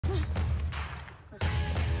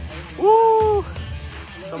Woo!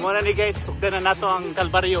 So muna ni guys, sugdan na nato ang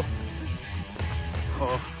Kalbaryo.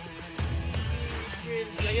 Oh.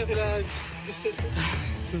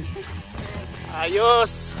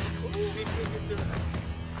 Ayos!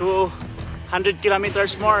 200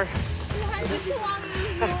 kilometers more. 200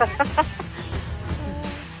 kilometers.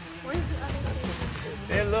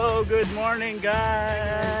 Hello, good morning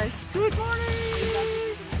guys. Good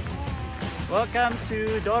morning. Welcome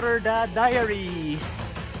to Daughter Dad Diary.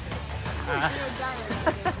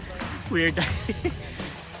 Weird.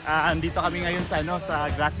 Andito kami ngayon sa sa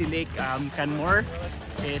Grassy Lake, Canmore.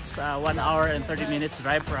 It's 1 hour and 30 minutes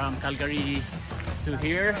drive from Calgary to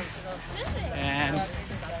here, and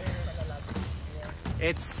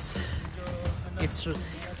it's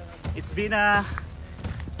been a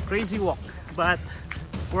crazy walk, but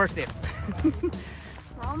worth it.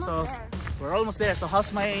 We're almost there. So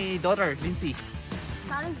how's my daughter, Lindsay?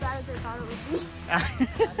 Not as bad as I thought it would be.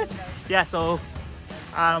 Yeah, so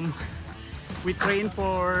we trained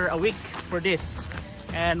for a week for this,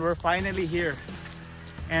 and we're finally here.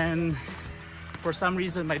 And for some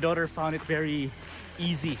reason, my daughter found it very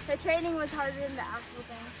easy. The training was harder than the actual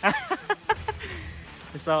thing.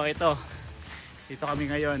 So ito kami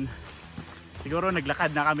ngayon. Siguro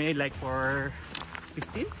naglakad na kami like for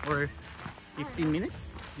 15 or 15 minutes.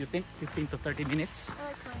 You think 15 to 30 minutes?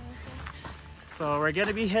 So we're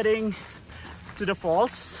gonna be heading to the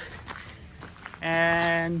falls,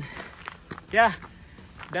 and yeah,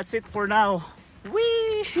 that's it for now.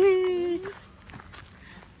 Wee! Wee!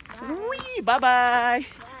 Bye bye!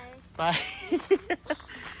 Bye!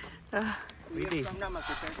 Wait.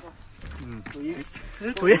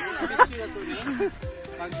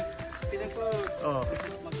 Oh.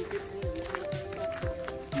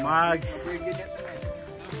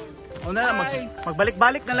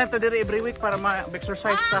 Magbalik-balik na lang to dire every week para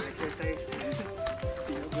ma-exercise ta.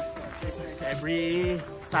 Every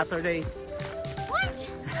Saturday. What?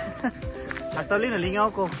 Actually, nalingaw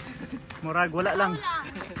ko. Murag, wala lang.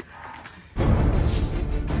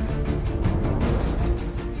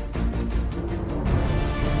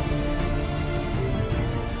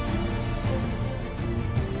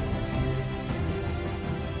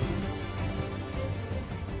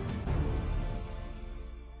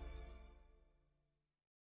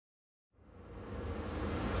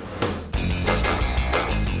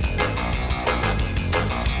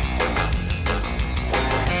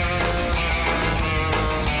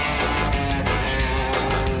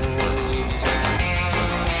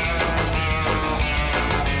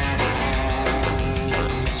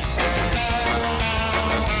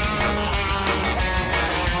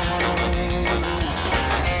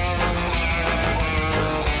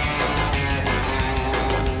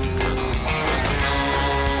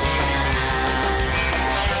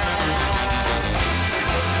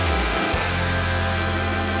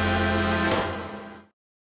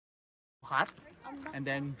 Hot, and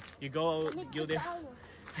then you go there.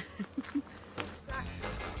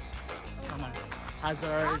 Someone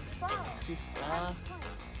hazard sister.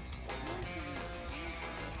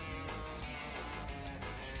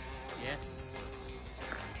 Yes,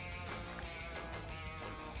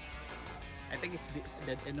 I think it's the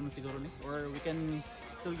dead end naman siguro ni, or we can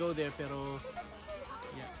still go there, pero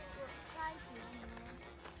yeah.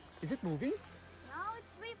 Is it moving? No,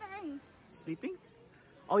 it's sleeping. Sleeping?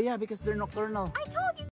 Oh yeah, because they're nocturnal. I told you.